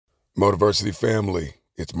Motiversity family,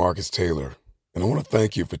 it's Marcus Taylor, and I want to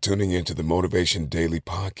thank you for tuning into the Motivation Daily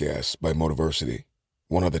Podcast by Motiversity,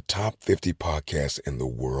 one of the top 50 podcasts in the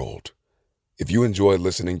world. If you enjoy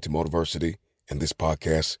listening to Motiversity and this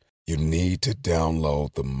podcast, you need to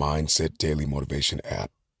download the Mindset Daily Motivation app.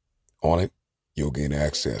 On it, you'll gain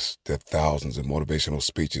access to thousands of motivational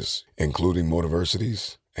speeches, including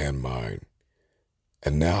Motiversity's and mine.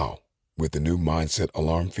 And now, with the new Mindset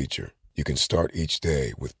Alarm feature, you can start each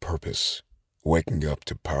day with purpose, waking up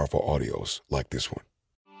to powerful audios like this one.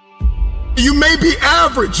 You may be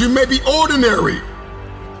average, you may be ordinary,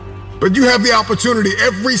 but you have the opportunity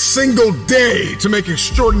every single day to make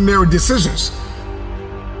extraordinary decisions.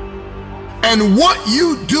 And what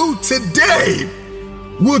you do today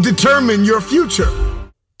will determine your future.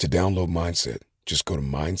 To download Mindset, just go to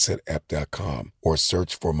mindsetapp.com or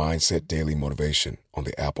search for Mindset Daily Motivation on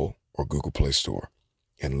the Apple or Google Play Store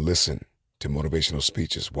and listen to motivational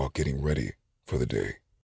speeches while getting ready for the day.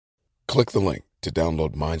 Click the link to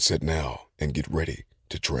download Mindset now and get ready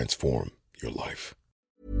to transform your life.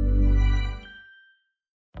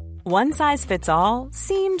 One size fits all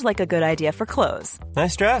seemed like a good idea for clothes.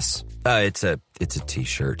 Nice dress. It's a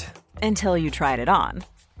t-shirt. Until you tried it on.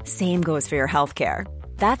 Same goes for your healthcare.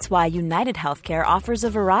 That's why United Healthcare offers a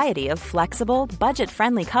variety of flexible,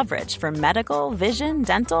 budget-friendly coverage for medical, vision,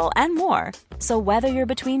 dental, and more. So whether you're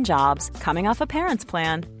between jobs, coming off a parent's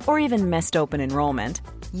plan, or even missed open enrollment,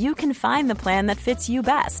 you can find the plan that fits you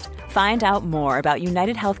best. Find out more about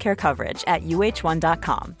United Healthcare coverage at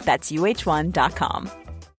uh1.com. That's uh1.com.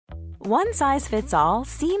 One size fits all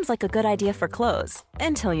seems like a good idea for clothes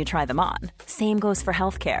until you try them on. Same goes for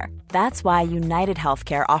healthcare. That's why United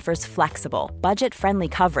Healthcare offers flexible, budget-friendly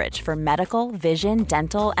coverage for medical, vision,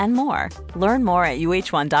 dental, and more. Learn more at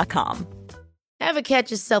uh1.com. Ever catch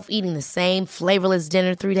yourself eating the same flavorless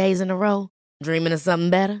dinner 3 days in a row? Dreaming of something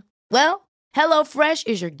better? Well, HelloFresh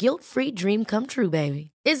is your guilt-free dream come true, baby.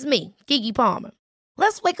 It's me, Keke Palmer.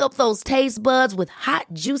 Let's wake up those taste buds with hot,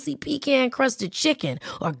 juicy pecan-crusted chicken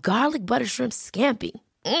or garlic butter shrimp scampi.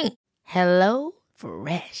 Hello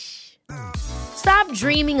Fresh. Stop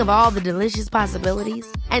dreaming of all the delicious possibilities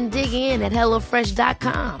and dig in at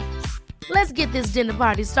HelloFresh.com. Let's get this dinner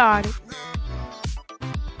party started.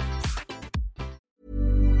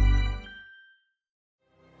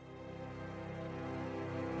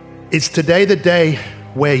 Is today the day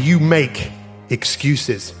where you make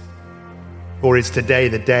excuses? Or is today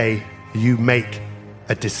the day you make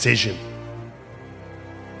a decision?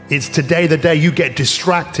 Is today the day you get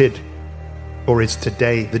distracted? Or is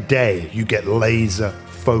today the day you get laser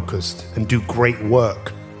focused and do great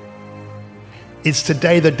work? Is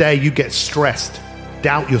today the day you get stressed,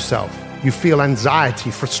 doubt yourself, you feel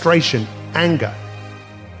anxiety, frustration, anger?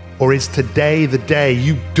 Or is today the day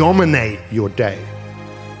you dominate your day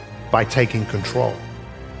by taking control?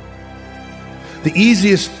 The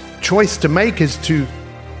easiest choice to make is to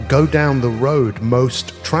go down the road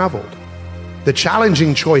most traveled. The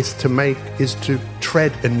challenging choice to make is to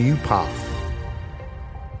tread a new path.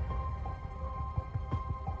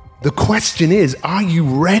 The question is, are you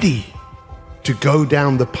ready to go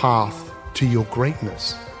down the path to your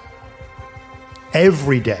greatness?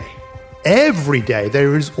 Every day,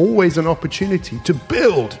 there is always an opportunity to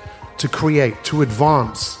build, to create, to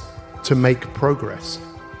advance, to make progress.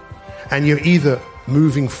 And you're either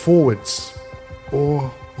moving forwards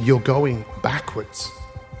or you're going backwards.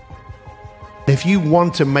 If you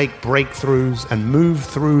want to make breakthroughs and move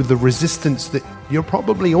through the resistance that you're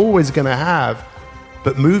probably always going to have,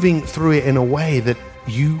 but moving through it in a way that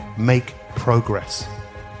you make progress,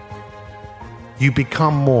 you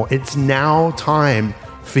become more. It's now time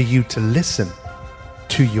for you to listen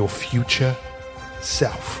to your future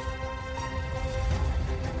self.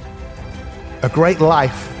 A great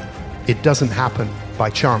life, it doesn't happen by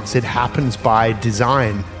chance. It happens by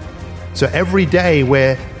design. So every day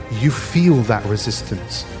where you feel that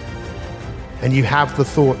resistance and you have the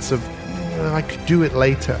thoughts of, I could do it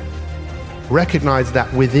later, recognize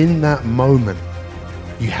that within that moment,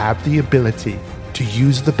 you have the ability to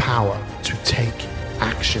use the power to take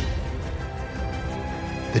action.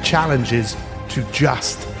 The challenge is to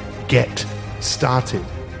just get started.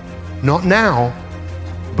 Not now,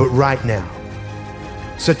 but right now.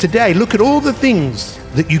 So today, look at all the things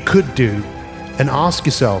that you could do and ask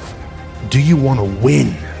yourself, do you want to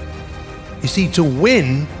win? You see, to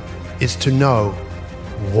win is to know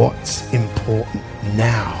what's important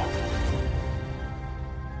now.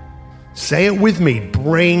 Say it with me.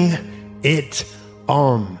 Bring it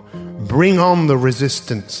on. Bring on the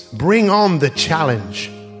resistance. Bring on the challenge.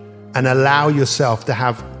 And allow yourself to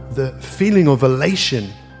have the feeling of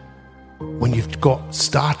elation when you've got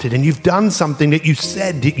started and you've done something that you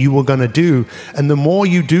said that you were going to do. And the more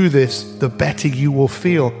you do this, the better you will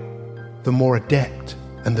feel, the more adept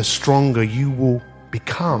and the stronger you will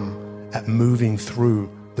become at moving through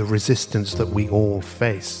the resistance that we all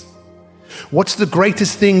face. What's the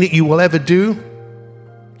greatest thing that you will ever do?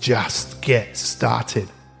 Just get started.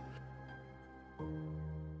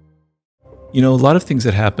 You know, a lot of things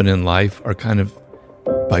that happen in life are kind of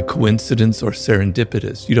by coincidence or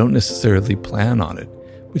serendipitous. You don't necessarily plan on it,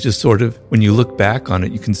 which is sort of, when you look back on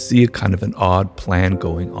it, you can see a kind of an odd plan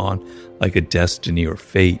going on, like a destiny or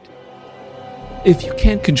fate. If you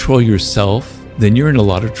can't control yourself, then you're in a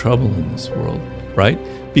lot of trouble in this world, right?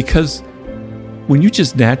 Because when you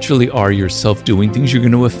just naturally are yourself doing things, you're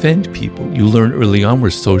going to offend people. You learn early on, we're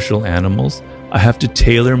social animals. I have to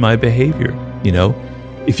tailor my behavior, you know?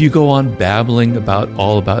 If you go on babbling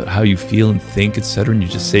all about how you feel and think, etc., and you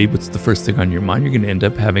just say what's the first thing on your mind, you're going to end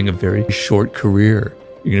up having a very short career.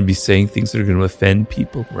 You're going to be saying things that are going to offend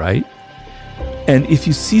people, right? And if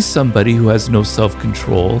you see somebody who has no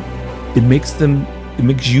self-control, it makes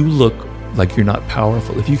you look like you're not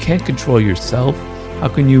powerful. If you can't control yourself, how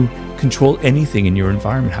can you control anything in your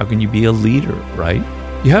environment? How can you be a leader, right?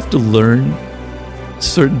 You have to learn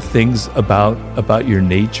certain things about your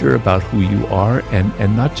nature, about who you are,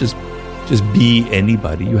 and not just be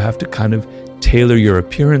anybody. You have to kind of tailor your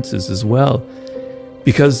appearances as well.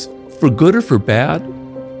 Because for good or for bad,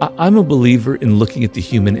 I'm a believer in looking at the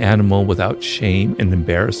human animal without shame and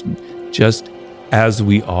embarrassment, just as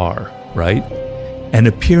we are, right? And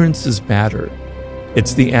appearances matter.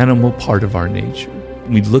 It's the animal part of our nature.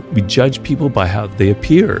 We judge people by how they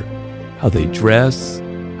appear, how they dress,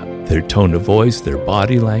 their tone of voice, their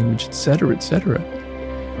body language, etc., etc.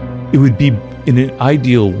 It would be, in an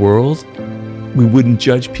ideal world, we wouldn't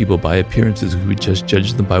judge people by appearances. We would just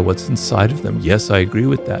judge them by what's inside of them. Yes, I agree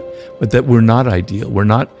with that. But that we're not ideal. We're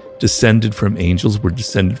not descended from angels. We're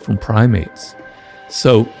descended from primates.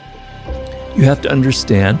 So you have to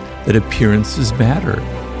understand that appearances matter.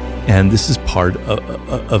 And this is part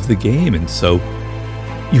of the game. And so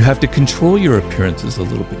you have to control your appearances a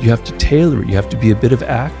little bit. You have to tailor it. You have to be a bit of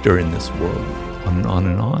actor in this world, on and on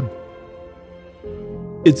and on.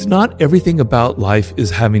 It's not everything about life is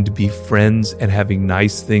having to be friends and having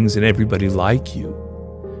nice things and everybody like you.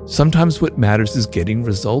 Sometimes what matters is getting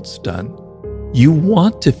results done. You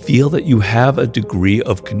want to feel that you have a degree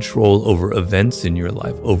of control over events in your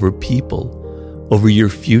life, over people, over your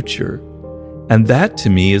future. And that, to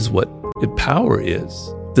me, is what power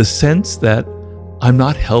is. The sense that I'm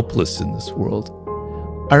not helpless in this world.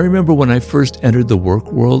 I remember when I first entered the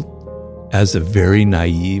work world as a very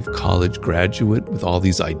naive college graduate with all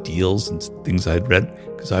these ideals and things I'd read,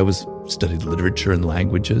 because I studied literature and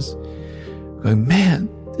languages, going, man,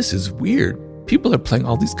 this is weird. People are playing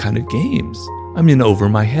all these kind of games. I'm in over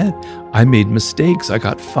my head. I made mistakes. I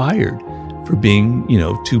got fired for being,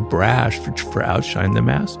 too brash, for outshining the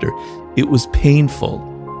master. It was painful,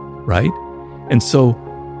 right? And so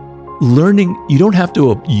learning, you don't have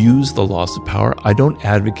to use the loss of power. I don't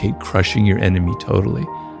advocate crushing your enemy totally.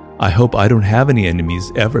 I hope I don't have any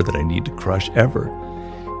enemies ever that I need to crush ever.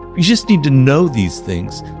 You just need to know these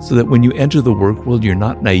things so that when you enter the work world, you're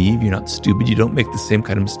not naive, you're not stupid, you don't make the same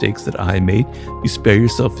kind of mistakes that I made. You spare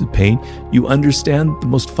yourself the pain. You understand the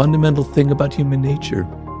most fundamental thing about human nature.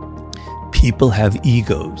 People have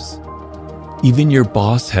egos. Even your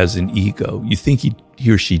boss has an ego. You think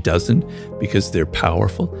he or she doesn't because they're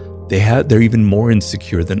powerful. They're even more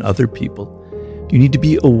insecure than other people. You need to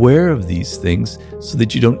be aware of these things so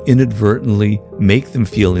that you don't inadvertently make them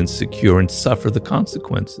feel insecure and suffer the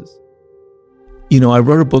consequences. I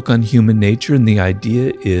wrote a book on human nature, and the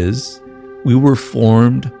idea is we were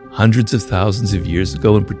formed hundreds of thousands of years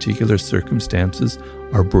ago in particular circumstances.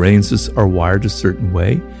 Our brains are wired a certain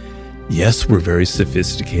way. Yes, we're very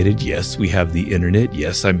sophisticated. Yes, we have the internet.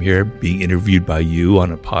 Yes, I'm here being interviewed by you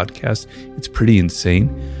on a podcast. It's pretty insane.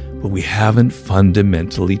 But we haven't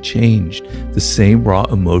fundamentally changed. The same raw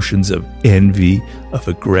emotions of envy, of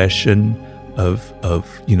aggression, of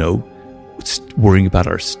worrying about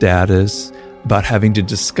our status, about having to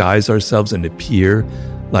disguise ourselves and appear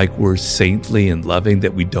like we're saintly and loving,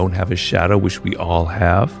 that we don't have a shadow, which we all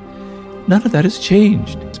have. None of that has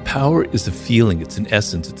changed. Power is a feeling, it's an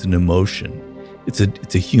essence, it's an emotion. It's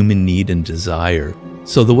a human need and desire.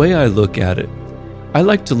 So the way I look at it, I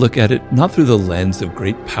like to look at it not through the lens of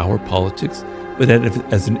great power politics, but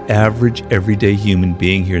as an average, everyday human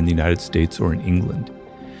being here in the United States or in England.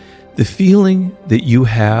 The feeling that you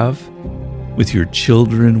have with your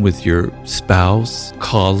children, with your spouse,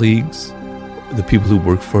 colleagues, the people who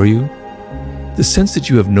work for you, the sense that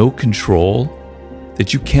you have no control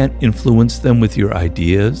that you can't influence them with your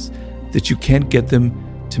ideas, that you can't get them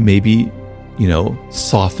to maybe,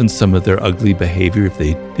 soften some of their ugly behavior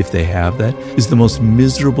if they have that, is the most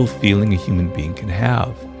miserable feeling a human being can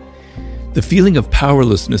have. The feeling of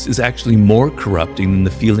powerlessness is actually more corrupting than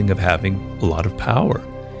the feeling of having a lot of power.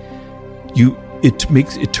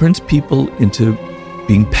 It turns people into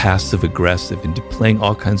being passive aggressive, into playing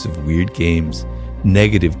all kinds of weird games,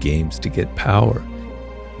 negative games to get power.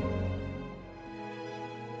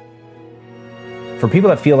 For people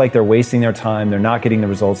that feel like they're wasting their time, they're not getting the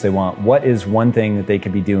results they want, what is one thing that they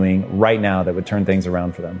could be doing right now that would turn things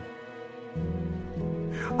around for them?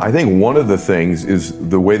 I think one of the things is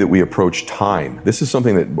the way that we approach time. This is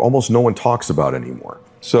something that almost no one talks about anymore.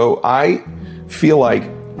 So I feel like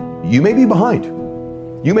you may be behind.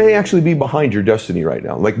 You may actually be behind your destiny right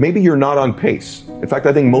now. Like maybe you're not on pace. In fact,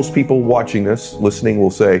 I think most people watching this, listening,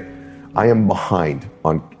 will say, I am behind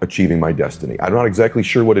on achieving my destiny. I'm not exactly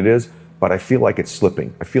sure what it is, but I feel like it's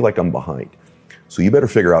slipping. I feel like I'm behind. So you better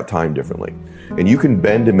figure out time differently. And you can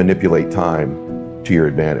bend and manipulate time to your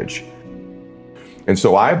advantage. And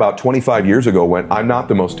so I, about 25 years ago, went, I'm not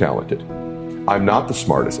the most talented. I'm not the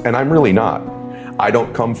smartest, and I'm really not. I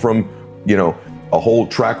don't come from, a whole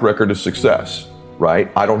track record of success,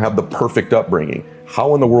 right? I don't have the perfect upbringing.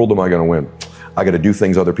 How in the world am I going to win? I got to do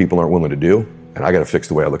things other people aren't willing to do, and I got to fix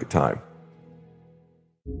the way I look at time.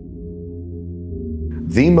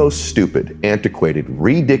 The most stupid, antiquated,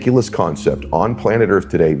 ridiculous concept on planet Earth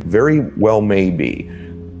today very well may be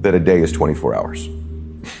that a day is 24 hours.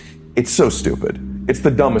 It's so stupid. It's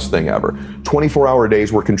the dumbest thing ever. 24-hour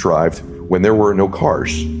days were contrived when there were no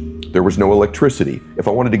cars. There was no electricity. If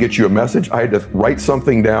I wanted to get you a message, I had to write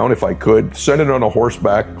something down if I could, send it on a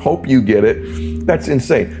horseback, hope you get it. That's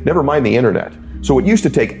insane. Never mind the internet. So what used to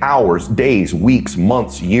take hours, days, weeks,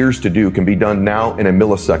 months, years to do can be done now in a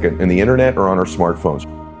millisecond in the internet or on our smartphones.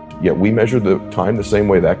 Yet we measure the time the same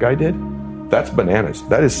way that guy did? That's bananas.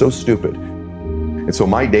 That is so stupid. And so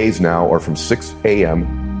my days now are from 6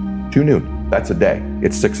 a.m. to noon. That's a day.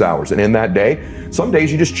 It's 6 hours. And in that day, some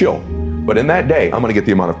days you just chill. But in that day, I'm going to get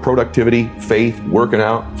the amount of productivity, faith, working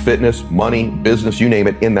out, fitness, money, business, you name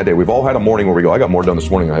it, in that day. We've all had a morning where we go, I got more done this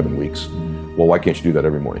morning than I have in weeks. Well, why can't you do that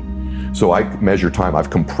every morning? So I measure time. I've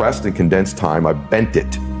compressed and condensed time. I've bent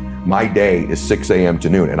it. My day is 6 a.m. to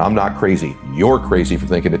noon, and I'm not crazy. You're crazy for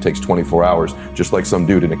thinking it takes 24 hours, just like some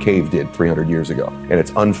dude in a cave did 300 years ago. And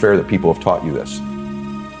it's unfair that people have taught you this.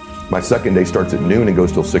 My second day starts at noon and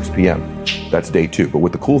goes till 6 p.m. That's day 2. But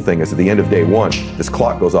what the cool thing is, at the end of day 1, this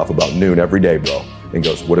clock goes off about noon every day, bro, and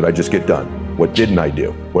goes, what did I just get done? What didn't I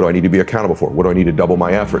do? What do I need to be accountable for? What do I need to double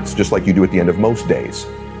my efforts? Just like you do at the end of most days,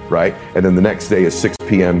 right? And then the next day is 6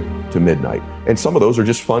 p.m. to midnight. And some of those are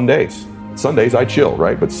just fun days. Sundays I chill,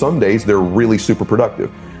 right? But some days they're really super productive.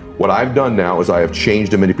 What I've done now is I have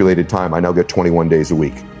changed and manipulated time. I now get 21 days a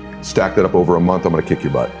week. Stack that up over a month, I'm going to kick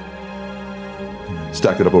your butt.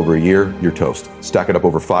 Stack it up over a year, you're toast. Stack it up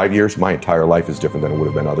over 5 years, my entire life is different than it would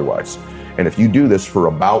have been otherwise. And if you do this for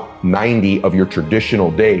about 90 of your traditional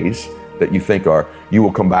days that you think are, you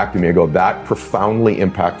will come back to me and go, that profoundly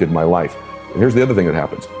impacted my life. And here's the other thing that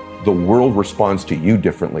happens. The world responds to you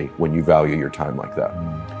differently when you value your time like that.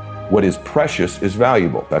 What is precious is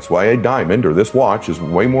valuable. That's why a diamond or this watch is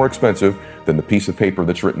way more expensive than the piece of paper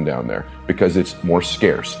that's written down there, because it's more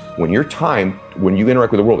scarce. When your time, when you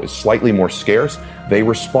interact with the world, is slightly more scarce, they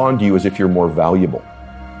respond to you as if you're more valuable.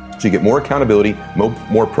 So you get more accountability,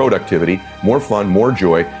 more productivity, more fun, more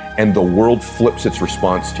joy, and the world flips its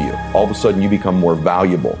response to you. All of a sudden you become more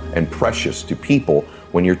valuable and precious to people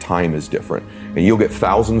when your time is different. And you'll get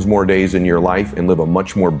thousands more days in your life and live a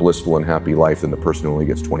much more blissful and happy life than the person who only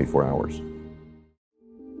gets 24 hours.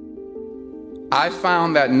 I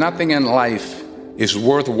found that nothing in life is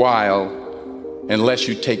worthwhile unless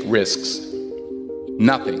you take risks.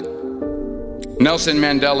 Nothing. Nelson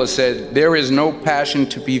Mandela said, there is no passion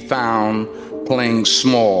to be found playing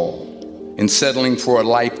small and settling for a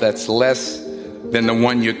life that's less than the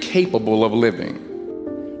one you're capable of living.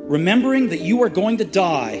 Remembering that you are going to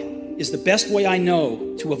die is the best way I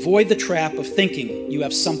know to avoid the trap of thinking you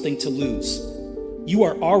have something to lose. You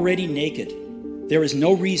are already naked. There is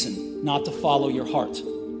no reason not to follow your heart.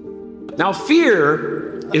 Now,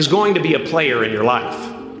 fear is going to be a player in your life,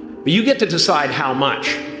 but you get to decide how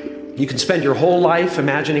much. You can spend your whole life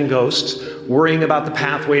imagining ghosts, worrying about the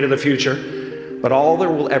pathway to the future, but all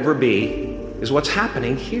there will ever be is what's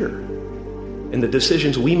happening here, and the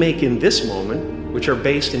decisions we make in this moment, which are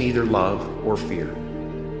based in either love or fear.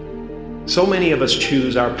 So many of us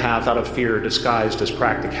choose our path out of fear disguised as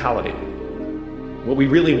practicality. What we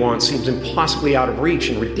really want seems impossibly out of reach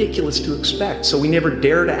and ridiculous to expect, so we never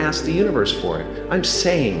dare to ask the universe for it. I'm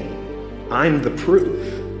saying I'm the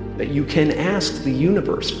proof that you can ask the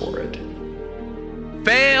universe for it.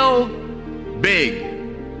 Fail big.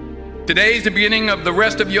 Today's the beginning of the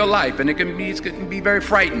rest of your life, and it can be very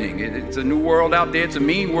frightening. It's a new world out there. It's a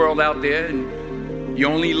mean world out there, and you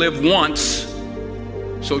only live once.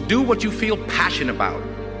 So do what you feel passionate about.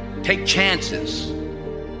 Take chances.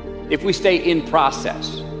 If we stay in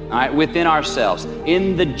process, all right, within ourselves,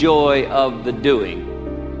 in the joy of the doing,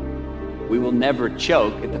 we will never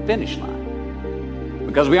choke at the finish line.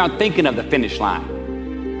 Because we aren't thinking of the finish line.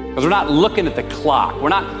 Because we're not looking at the clock. We're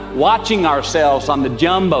not watching ourselves on the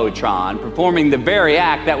Jumbotron performing the very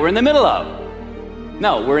act that we're in the middle of.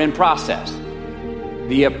 No, we're in process.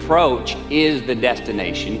 The approach is the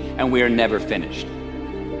destination, and we are never finished.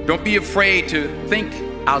 Don't be afraid to think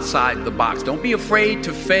outside the box. Don't be afraid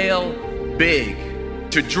to fail big,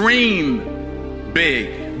 to dream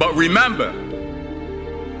big. But remember,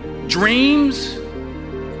 dreams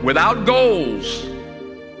without goals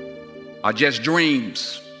are just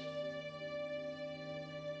dreams.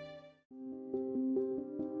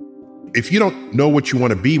 If you don't know what you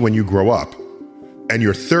want to be when you grow up and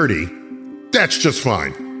you're 30, that's just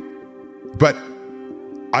fine. But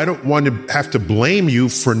I don't want to have to blame you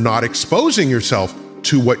for not exposing yourself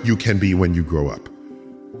to what you can be when you grow up.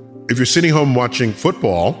 If you're sitting home watching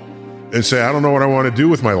football and say, I don't know what I want to do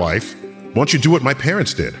with my life, why don't you do what my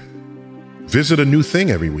parents did? Visit a new thing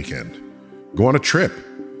every weekend. Go on a trip.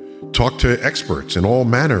 Talk to experts in all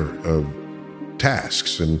manner of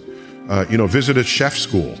tasks and, visit a chef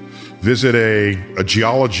school. Visit a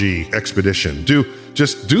geology expedition.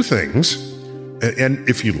 Just do things. And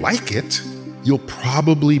if you like it, you'll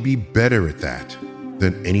probably be better at that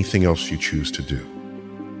than anything else you choose to do.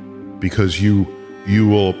 Because you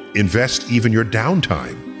will invest even your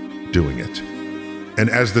downtime doing it. And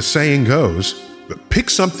as the saying goes, pick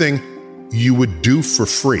something you would do for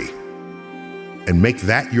free and make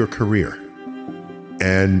that your career.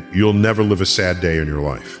 And you'll never live a sad day in your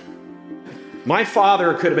life. My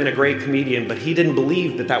father could have been a great comedian, but he didn't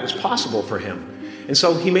believe that that was possible for him. And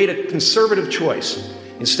so he made a conservative choice.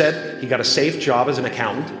 Instead, he got a safe job as an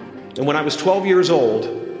accountant. And when I was 12 years old,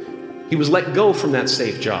 he was let go from that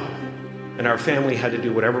safe job. And our family had to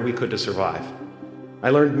do whatever we could to survive.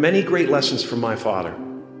 I learned many great lessons from my father,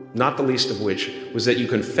 not the least of which was that you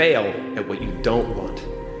can fail at what you don't want.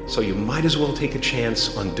 So you might as well take a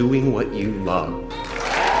chance on doing what you love.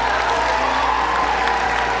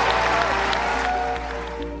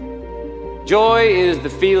 Joy is the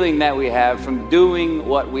feeling that we have from doing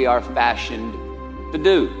what we are fashioned to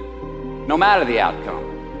do, no matter the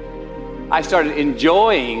outcome. I started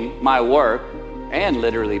enjoying my work and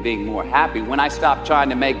literally being more happy when I stopped trying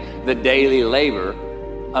to make the daily labor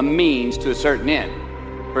a means to a certain end.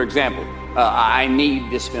 For example, I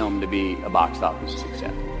need this film to be a box office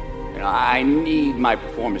success. I need my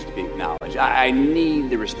performance to be acknowledged. I need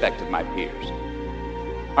the respect of my peers.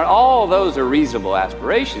 All those are reasonable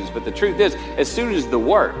aspirations, but the truth is, as soon as the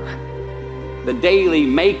work, the daily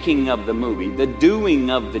making of the movie, the doing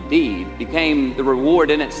of the deed became the reward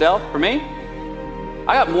in itself for me,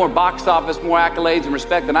 I got more box office, more accolades and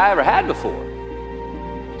respect than I ever had before.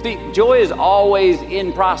 See, joy is always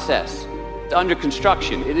in process. It's under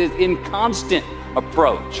construction. It is in constant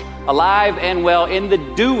approach, alive and well in the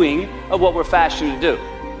doing of what we're fashioned to do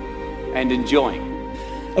and enjoying.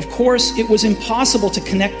 Of course, it was impossible to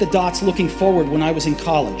connect the dots looking forward when I was in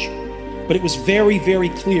college, but it was very, very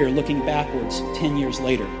clear looking backwards 10 years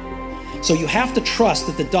later. So you have to trust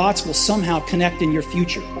that the dots will somehow connect in your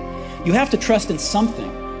future. You have to trust in something,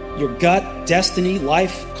 your gut, destiny,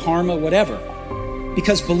 life, karma, whatever.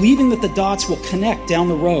 Because believing that the dots will connect down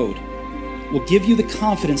the road will give you the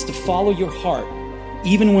confidence to follow your heart,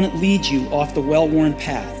 even when it leads you off the well-worn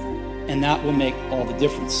path. And that will make all the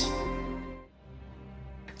difference.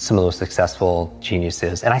 Some of those successful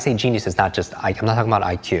geniuses, and I say geniuses, not just, I'm not talking about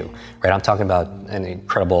IQ, right? I'm talking about an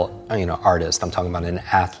incredible, artist. I'm talking about an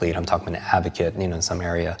athlete. I'm talking about an advocate, in some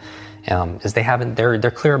area. Is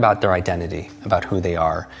they're clear about their identity, about who they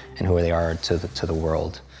are and who they are to the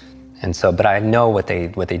world. And so, but I know what they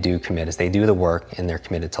do commit is they do the work and they're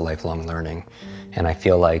committed to lifelong learning. And I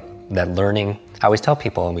feel like that learning, I always tell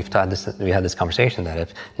people, and we had this conversation, that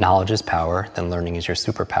if knowledge is power, then learning is your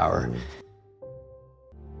superpower.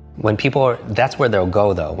 When people, that's where they'll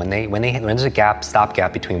go though. When there's a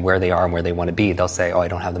stopgap between where they are and where they want to be, they'll say, oh, I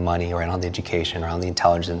don't have the money, or I don't have the education, or I don't have the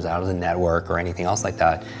intelligence, I don't have the network, or anything else like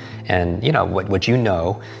that. And what you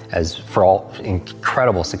know, as for all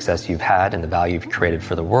incredible success you've had and the value you've created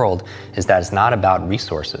for the world, is that it's not about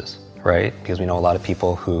resources, right? Because we know a lot of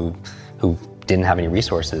people who didn't have any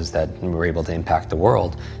resources that were able to impact the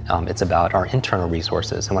world. It's about our internal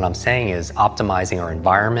resources. And what I'm saying is optimizing our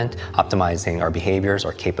environment, optimizing our behaviors,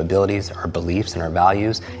 our capabilities, our beliefs and our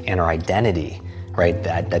values, and our identity, right?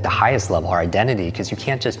 At the highest level, our identity, because you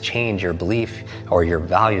can't just change your belief or your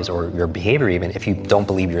values or your behavior even if you don't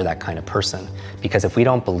believe you're that kind of person. Because if we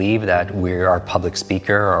don't believe that we're a public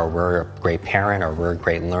speaker or we're a great parent or we're a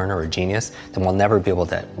great learner or a genius, then we'll never be able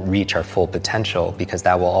to reach our full potential, because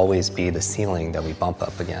that will always be the ceiling that we bump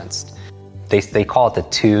up against. They call it the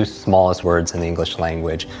two smallest words in the English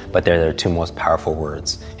language, but they're the two most powerful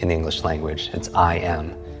words in the English language. It's I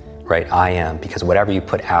am. Right, I am, because whatever you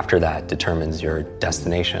put after that determines your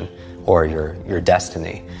destination or your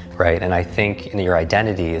destiny, right? And I think your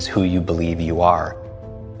identity is who you believe you are,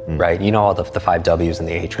 right? You know all the 5 W's and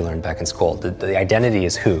the H we learned back in school. The identity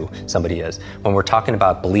is who somebody is. When we're talking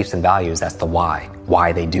about beliefs and values, that's the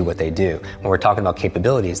why they do what they do. When we're talking about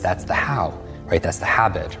capabilities, that's the how, right? That's the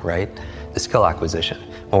habit, right? The skill acquisition.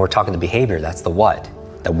 When we're talking the behavior, that's the what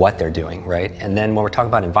they're doing, right? And then when we're talking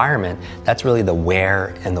about environment, that's really the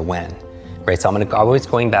where and the when, right? So I'm always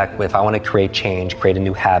going back with, if I want to create change, create a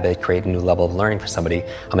new habit, create a new level of learning for somebody,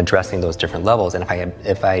 I'm addressing those different levels. And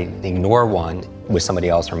if I ignore one with somebody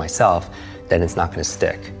else or myself, then it's not going to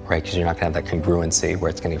stick, right? Because you're not going to have that congruency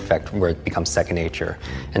where it's going to affect, where it becomes second nature.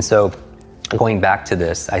 And so going back to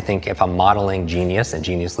this, I think if I'm modeling genius and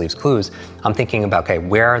genius leaves clues, I'm thinking about, okay,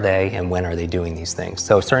 where are they and when are they doing these things?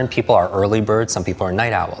 So certain people are early birds, some people are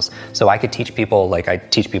night owls. So I could teach people, like I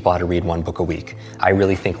teach people how to read 1 book a week. I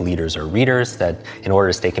really think leaders are readers, that in order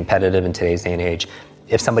to stay competitive in today's day and age,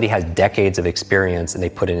 if somebody has decades of experience and they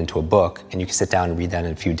put it into a book and you can sit down and read that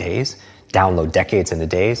in a few days, download decades into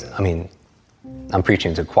days, I mean, I'm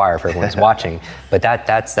preaching to the choir for everyone who's watching, but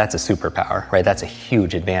that's a superpower, right? That's a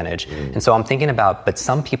huge advantage. And so I'm thinking about, but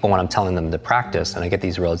some people, when I'm telling them to practice, and I get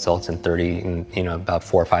these results in about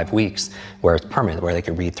 4 or 5 weeks, where it's permanent, where they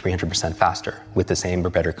can read 300% faster with the same or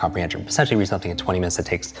better comprehension. Essentially read something in 20 minutes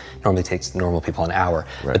that normally takes normal people an hour.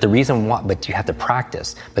 Right. But the reason why, but you have to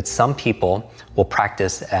practice. But some people will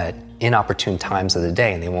practice at inopportune times of the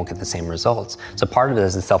day and they won't get the same results. So part of it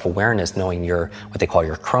is the self-awareness, knowing what they call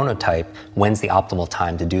your chronotype, when's the optimal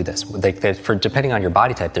time to do this. Depending on your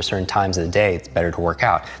body type, there's certain times of the day it's better to work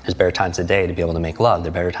out. There's better times of the day to be able to make love. There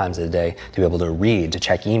are better times of the day to be able to read, to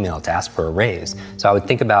check email, to ask for a raise. So I would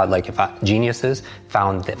think about, like, if geniuses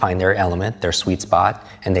find their element, their sweet spot,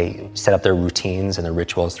 and they set up their routines and their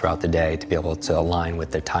rituals throughout the day to be able to align with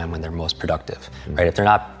their time when they're most productive, right? If they're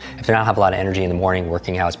not have a lot of energy in the morning,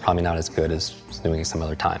 working out is probably not as good as doing it some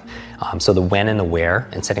other time. So the when and the where,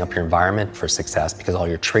 and setting up your environment for success, because all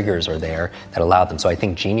your triggers are there that allow them. So I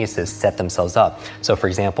think geniuses set themselves up. So for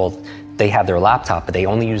example, they have their laptop, but they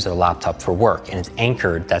only use their laptop for work, and it's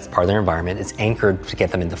anchored, that's part of their environment, it's anchored to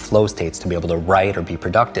get them into flow states to be able to write or be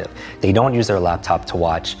productive. They don't use their laptop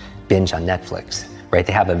to binge on Netflix. Right?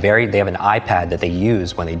 They have an iPad that they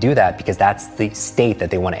use when they do that, because that's the state that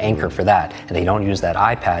they want to anchor for that, and they don't use that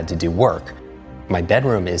iPad to do work. My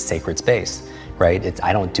bedroom is sacred space, right?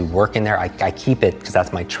 I don't do work in there. I keep it because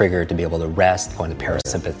that's my trigger to be able to rest, go into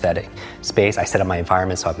parasympathetic space. I set up my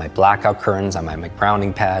environment, so I have my blackout curtains, I have my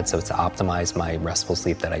grounding pad, so it's to optimize my restful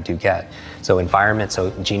sleep that I do get. So environment, so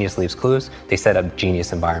genius leaves clues, they set up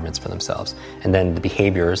genius environments for themselves. And then the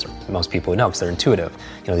behaviors, most people would know because they're intuitive.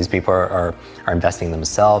 These people are investing in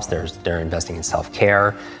themselves, they're investing in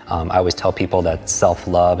self-care. I always tell people that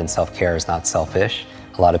self-love and self-care is not selfish.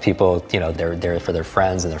 A lot of people, they're there for their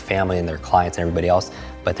friends and their family and their clients and everybody else,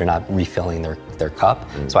 but they're not refilling their cup.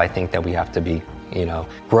 So I think that we have to be,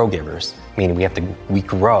 grow givers, meaning we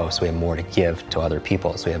grow so we have more to give to other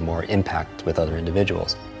people, so we have more impact with other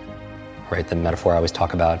individuals. Right? The metaphor I always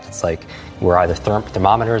talk about, it's like we're either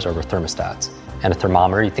thermometers or we're thermostats. And a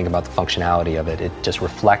thermometer, you think about the functionality of it, it just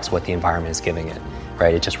reflects what the environment is giving it,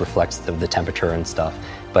 right? It just reflects the temperature and stuff.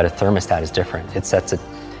 But a thermostat is different. It sets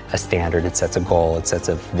a standard, it sets a goal, it sets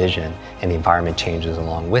a vision, and the environment changes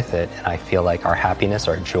along with it. And I feel like our happiness,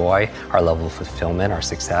 our joy, our level of fulfillment, our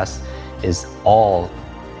success is all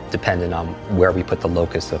dependent on where we put the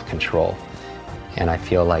locus of control. And I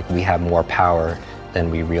feel like we have more power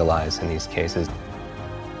than we realize in these cases.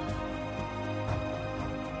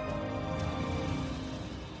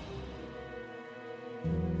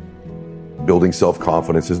 Building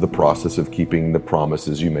self-confidence is the process of keeping the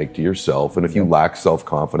promises you make to yourself. And if you lack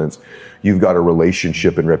self-confidence, you've got a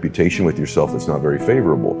relationship and reputation with yourself that's not very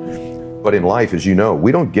favorable. But in life, as you know,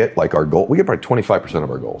 we don't get like our goal. We get probably 25% of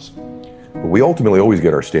our goals. But we ultimately always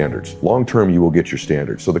get our standards. Long-term, you will get your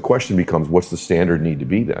standards. So the question becomes, what's the standard need to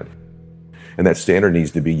be then? And that standard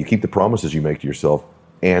needs to be, you keep the promises you make to yourself,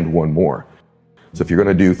 and one more. So if you're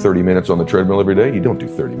going to do 30 minutes on the treadmill every day, you don't do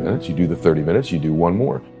 30 minutes. You do the 30 minutes, you do one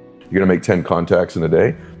more. You're going to make 10 contacts in a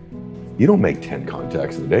day. You don't make 10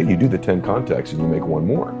 contacts in a day. You do the 10 contacts and you make one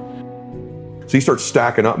more. So you start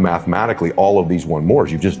stacking up mathematically all of these one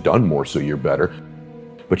mores. You've just done more, so you're better.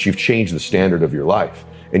 But you've changed the standard of your life.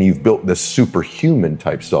 And you've built this superhuman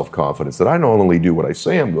type self-confidence that I not only do what I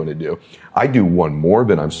say I'm going to do, I do one more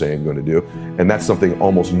than I'm saying I'm going to do. And that's something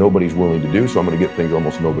almost nobody's willing to do. So I'm going to get things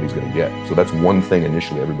almost nobody's going to get. So that's one thing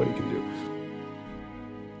initially everybody can do.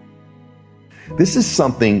 This is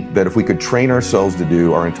something that if we could train ourselves to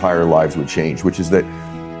do, our entire lives would change, which is that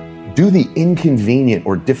do the inconvenient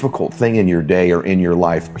or difficult thing in your day or in your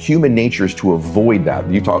life. Human nature is to avoid that.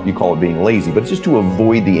 You call it being lazy, but it's just to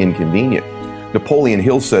avoid the inconvenient. Napoleon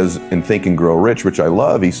Hill says in Think and Grow Rich, which I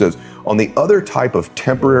love, he says, on the other type of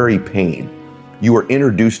temporary pain, you are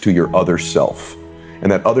introduced to your other self. And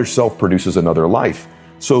that other self produces another life.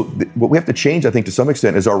 So what we have to change, I think, to some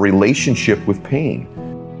extent, is our relationship with pain.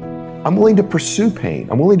 I'm willing to pursue pain.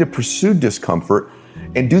 I'm willing to pursue discomfort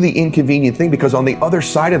and do the inconvenient thing because on the other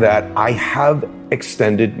side of that, I have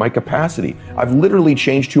extended my capacity. I've literally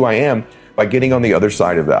changed who I am by getting on the other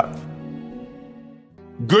side of that.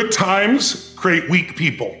 Good times create weak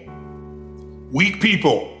people. Weak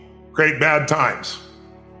people create bad times.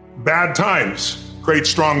 Bad times create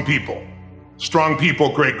strong people. Strong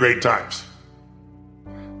people create great times.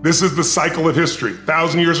 This is the cycle of history.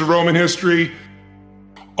 1,000 years of Roman history.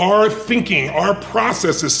 Our thinking, our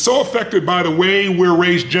process is so affected by the way we're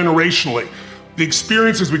raised generationally, the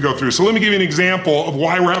experiences we go through. So let me give you an example of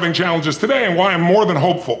why we're having challenges today and why I'm more than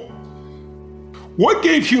hopeful. What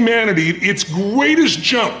gave humanity its greatest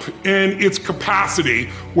jump in its capacity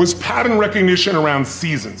was pattern recognition around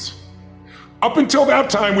seasons. Up until that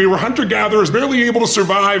time, we were hunter-gatherers, barely able to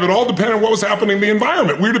survive. It all depended on what was happening in the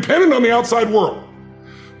environment. We were dependent on the outside world.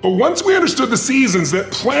 But once we understood the seasons,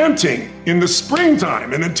 that planting in the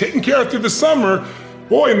springtime and then taking care of through the summer,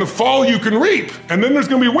 boy, in the fall you can reap. And then there's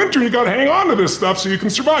gonna be winter and you gotta hang on to this stuff so you can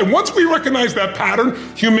survive. Once we recognized that pattern,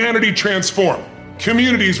 humanity transformed.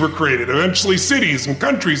 Communities were created, eventually cities and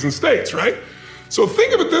countries and states, right? So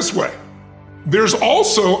think of it this way. There's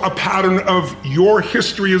also a pattern of your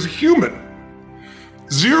history as a human.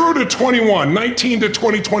 0 to 21, 19 to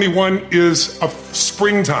 2021 is a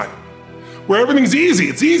springtime where everything's easy.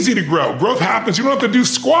 It's easy to grow. Growth happens. You don't have to do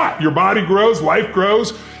squat. Your body grows, life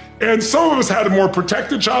grows. And some of us had a more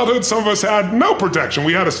protected childhood. Some of us had no protection.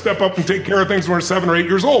 We had to step up and take care of things when we were 7 or 8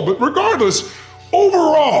 years old. But regardless,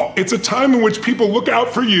 overall, it's a time in which people look out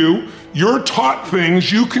for you. You're taught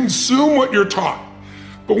things. You consume what you're taught.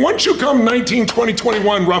 But once you come 19, 20,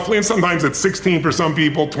 21 roughly, and sometimes it's 16 for some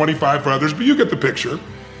people, 25 for others, but you get the picture,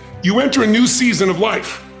 you enter a new season of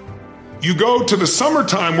life. You go to the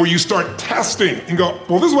summertime where you start testing and go,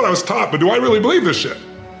 well, this is what I was taught, but do I really believe this shit?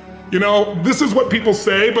 You know, this is what people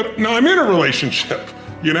say, but now I'm in a relationship,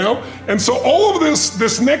 you know? And so all of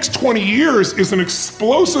this next 20 years is an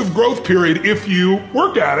explosive growth period if you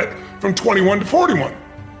work at it from 21 to 41.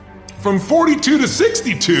 From 42 to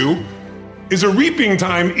 62 is a reaping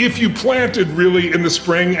time. If you planted really in the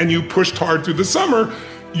spring and you pushed hard through the summer,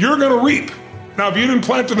 you're gonna reap. Now, if you didn't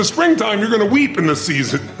plant in the springtime, you're gonna weep in this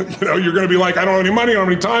season. You know, you're gonna be like, I don't have any money, I don't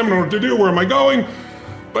have any time, I don't know what to do, where am I going?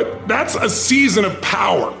 But that's a season of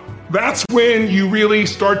power. That's when you really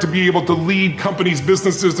start to be able to lead companies,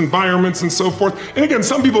 businesses, environments, and so forth. And again,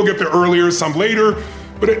 some people get there earlier, some later,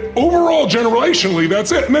 but overall, generationally,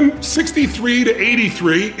 that's it. And then 63 to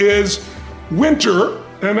 83 is winter,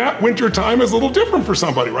 and that winter time is a little different for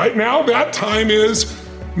somebody. Right now, that time is,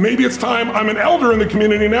 maybe it's time, I'm an elder in the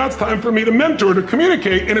community, now it's time for me to mentor, to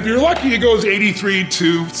communicate. And if you're lucky, it goes 83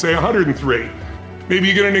 to, say, 103. Maybe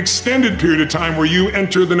you get an extended period of time where you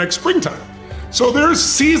enter the next springtime. So there's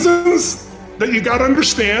seasons that you gotta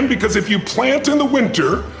understand, because if you plant in the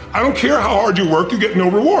winter, I don't care how hard you work, you get no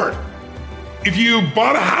reward. If you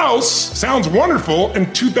bought a house, sounds wonderful,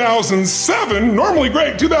 in 2007, normally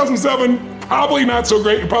great, 2007, probably not so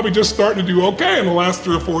great, you're probably just starting to do okay in the last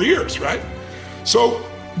 3 or 4 years, right? So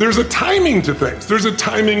there's a timing to things. There's a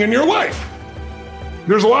timing in your life.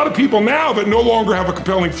 There's a lot of people now that no longer have a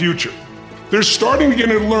compelling future. They're starting to get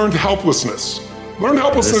into learned helplessness. Learned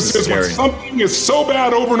helplessness is when something is so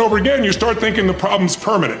bad over and over again, you start thinking the problem's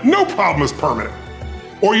permanent. No problem is permanent.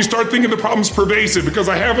 Or you start thinking the problem's pervasive because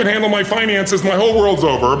I haven't handled my finances, my whole world's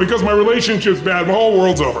over. Or because my relationship's bad, my whole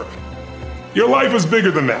world's over. Your life is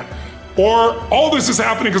bigger than that. Or all this is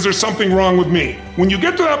happening because there's something wrong with me. When you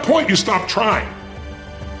get to that point, you stop trying.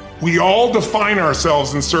 We all define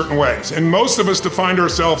ourselves in certain ways. And most of us defined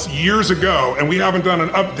ourselves years ago, and we haven't done an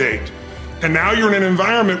update. And now you're in an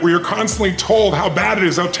environment where you're constantly told how bad it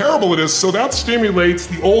is, how terrible it is. So that stimulates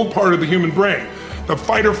the old part of the human brain, the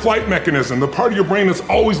fight or flight mechanism, the part of your brain that's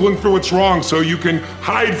always looking for what's wrong so you can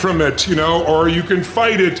hide from it, or you can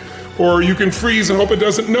fight it, or you can freeze and hope it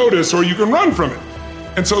doesn't notice, or you can run from it.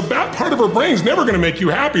 And so that part of our brain is never going to make you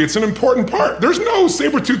happy. It's an important part. There's no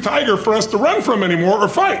saber-toothed tiger for us to run from anymore or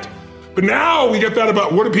fight. But now we get that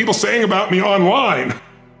about what are people saying about me online.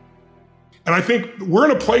 And I think we're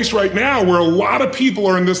in a place right now where a lot of people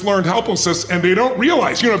are in this learned helplessness and they don't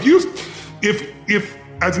realize, if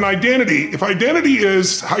as an identity, if identity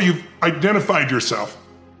is how you've identified yourself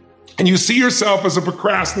and you see yourself as a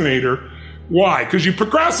procrastinator, why? Because you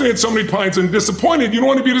procrastinated so many times and disappointed, you don't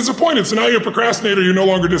want to be disappointed. So now you're a procrastinator, you're no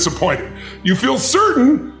longer disappointed. You feel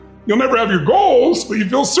certain, you'll never have your goals, but you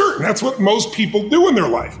feel certain. That's what most people do in their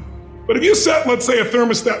life. But if you set, let's say, a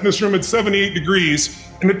thermostat in this room at 78 degrees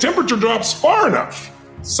and the temperature drops far enough,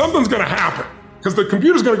 something's going to happen. Because the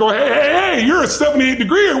computer's going to go, hey, you're at 78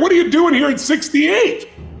 degrees. What are you doing here at 68?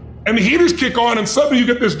 And the heaters kick on and suddenly you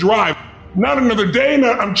get this drive. Not another day,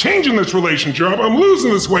 I'm changing this relationship. I'm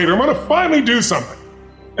losing this weight. I'm going to finally do something.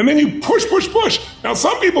 And then you push. Now,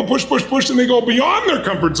 some people push, and they go beyond their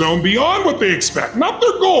comfort zone, beyond what they expect, not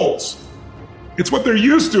their goals. It's what they're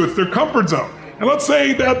used to. It's their comfort zone. And let's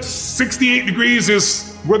say that 68 degrees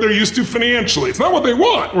is what they're used to financially. It's not what they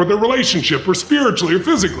want, or their relationship, or spiritually, or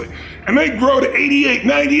physically. And they grow to 88,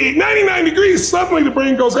 98, 99 degrees. Suddenly the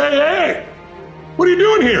brain goes, hey, what are you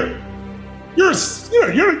doing here?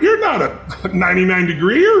 You're not a 99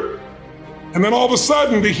 degreer. And then all of a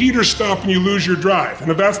sudden the heaters stop and you lose your drive.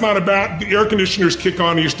 And if that's not the air conditioners kick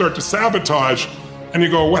on and you start to sabotage and you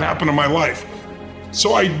go, what happened to my life?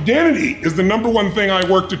 So identity is the number one thing I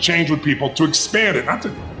work to change with people, to expand it, not to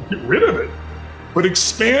get rid of it, but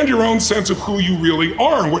expand your own sense of who you really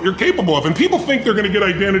are and what you're capable of. And people think they're going to get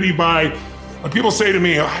identity by, people say to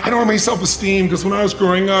me, I don't have any self-esteem because when I was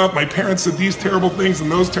growing up, my parents said these terrible things and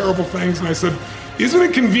those terrible things. And I said, isn't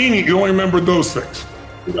it convenient you only remember those things?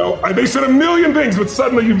 They said a million things, but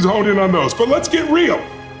suddenly you've honed in on those. But let's get real.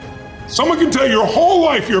 Someone can tell you your whole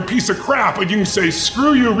life you're a piece of crap, but you can say,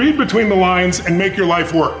 screw you, read between the lines and make your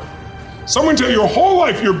life work. Someone can tell you your whole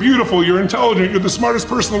life you're beautiful, you're intelligent, you're the smartest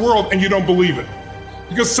person in the world, and you don't believe it.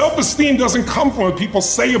 Because self-esteem doesn't come from what people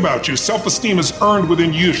say about you. Self-esteem is earned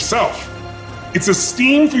within yourself. It's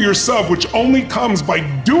esteem for yourself, which only comes by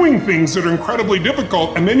doing things that are incredibly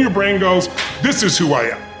difficult, and then your brain goes, this is who I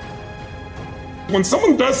am. When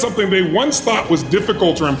someone does something they once thought was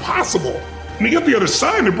difficult or impossible, and you get the other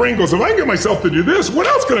side, the brain goes, if I can get myself to do this, what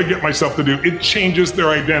else can I get myself to do? It changes their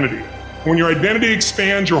identity. When your identity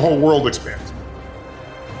expands, your whole world expands.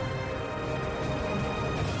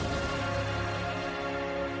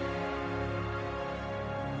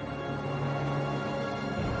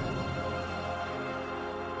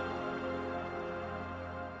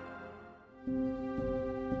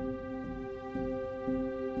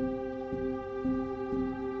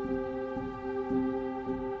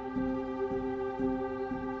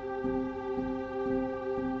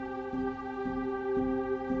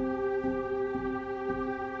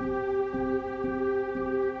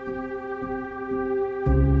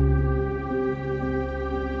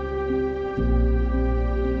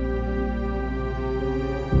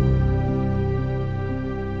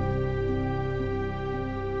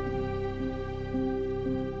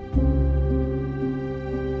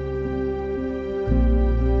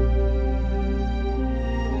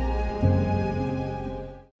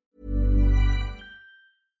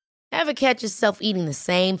 Ever catch yourself eating the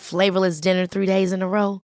same flavorless dinner 3 days in a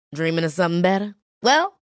row? Dreaming of something better?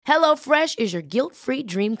 Well, HelloFresh is your guilt-free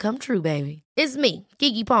dream come true, baby. It's me,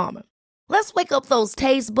 Keke Palmer. Let's wake up those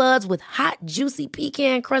taste buds with hot, juicy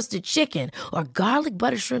pecan-crusted chicken or garlic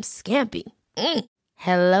butter shrimp scampi.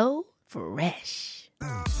 Hello Fresh.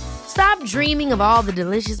 Stop dreaming of all the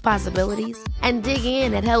delicious possibilities and dig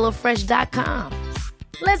in at HelloFresh.com.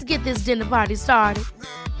 Let's get this dinner party started.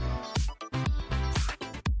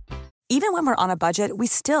 Even when we're on a budget, we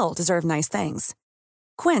still deserve nice things.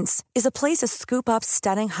 Quince is a place to scoop up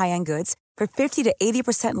stunning high-end goods for 50 to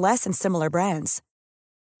 80% less than similar brands.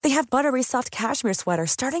 They have buttery soft cashmere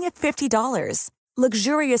sweaters starting at $50,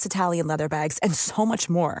 luxurious Italian leather bags, and so much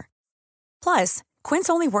more. Plus, Quince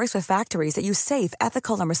only works with factories that use safe,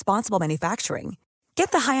 ethical, and responsible manufacturing.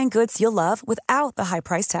 Get the high-end goods you'll love without the high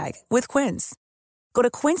price tag with Quince. Go to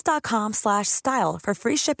quince.com/style for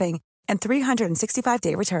free shipping and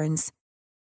 365-day returns.